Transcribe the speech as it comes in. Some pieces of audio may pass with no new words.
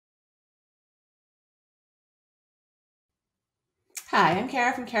Hi, I'm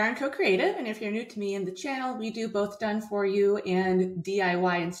Kara from Kara & Co Creative, and if you're new to me and the channel, we do both done for you and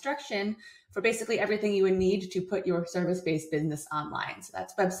DIY instruction for basically everything you would need to put your service-based business online. So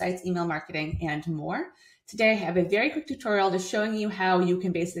that's websites, email marketing, and more. Today I have a very quick tutorial just showing you how you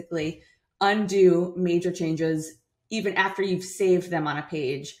can basically undo major changes even after you've saved them on a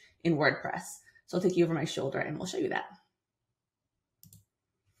page in WordPress. So I'll take you over my shoulder and we'll show you that.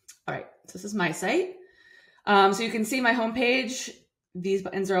 All right, so this is my site. So you can see my homepage. These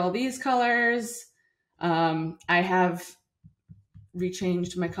buttons are all these colors. I have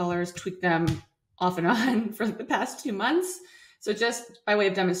rechanged my colors, tweaked them off and on for the past 2 months. So just by way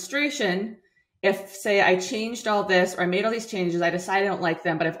of demonstration, if say I changed all this or I made all these changes, I decide I don't like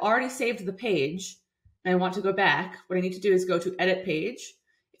them, but I've already saved the page and I want to go back, what I need to do is go to edit page.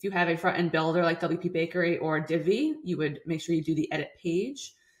 If you have a front end builder like WP Bakery or Divi, you would make sure you do the edit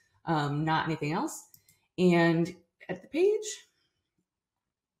page, not anything else. And edit the page.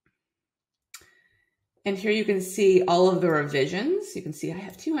 And here you can see all of the revisions. You can see I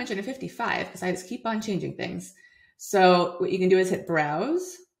have 255 because I just keep on changing things. So what you can do is hit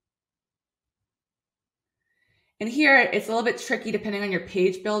browse. And here it's a little bit tricky depending on your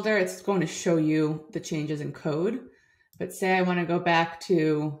page builder. It's going to show you the changes in code. But say I want to go back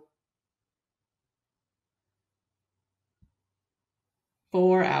to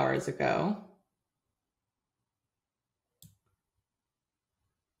 4 hours ago.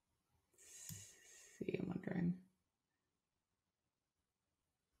 I'm wondering.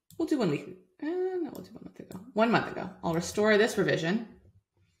 We'll do 1 week. No, we'll do 1 month ago. 1 month ago. I'll restore this revision.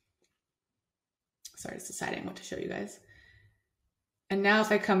 Sorry, it's deciding what to show you guys. And now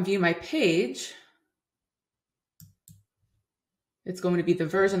if I come view my page, it's going to be the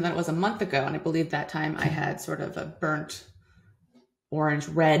version that it was a month ago. And I believe that time I had sort of a burnt orange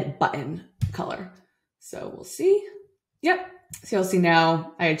red button color. So we'll see. Yep. So you'll see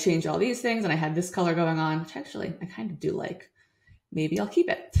now I had changed all these things and I had this color going on, which actually I kind of do like. Maybe I'll keep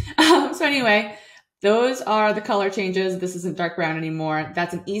it. So anyway, those are the color changes. This isn't dark brown anymore.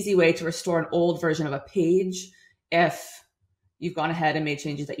 That's an easy way to restore an old version of a page if you've gone ahead and made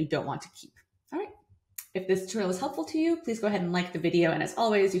changes that you don't want to keep. All right. If this tutorial was helpful to you, please go ahead and like the video. And as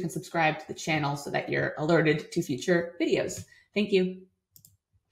always, you can subscribe to the channel so that you're alerted to future videos. Thank you.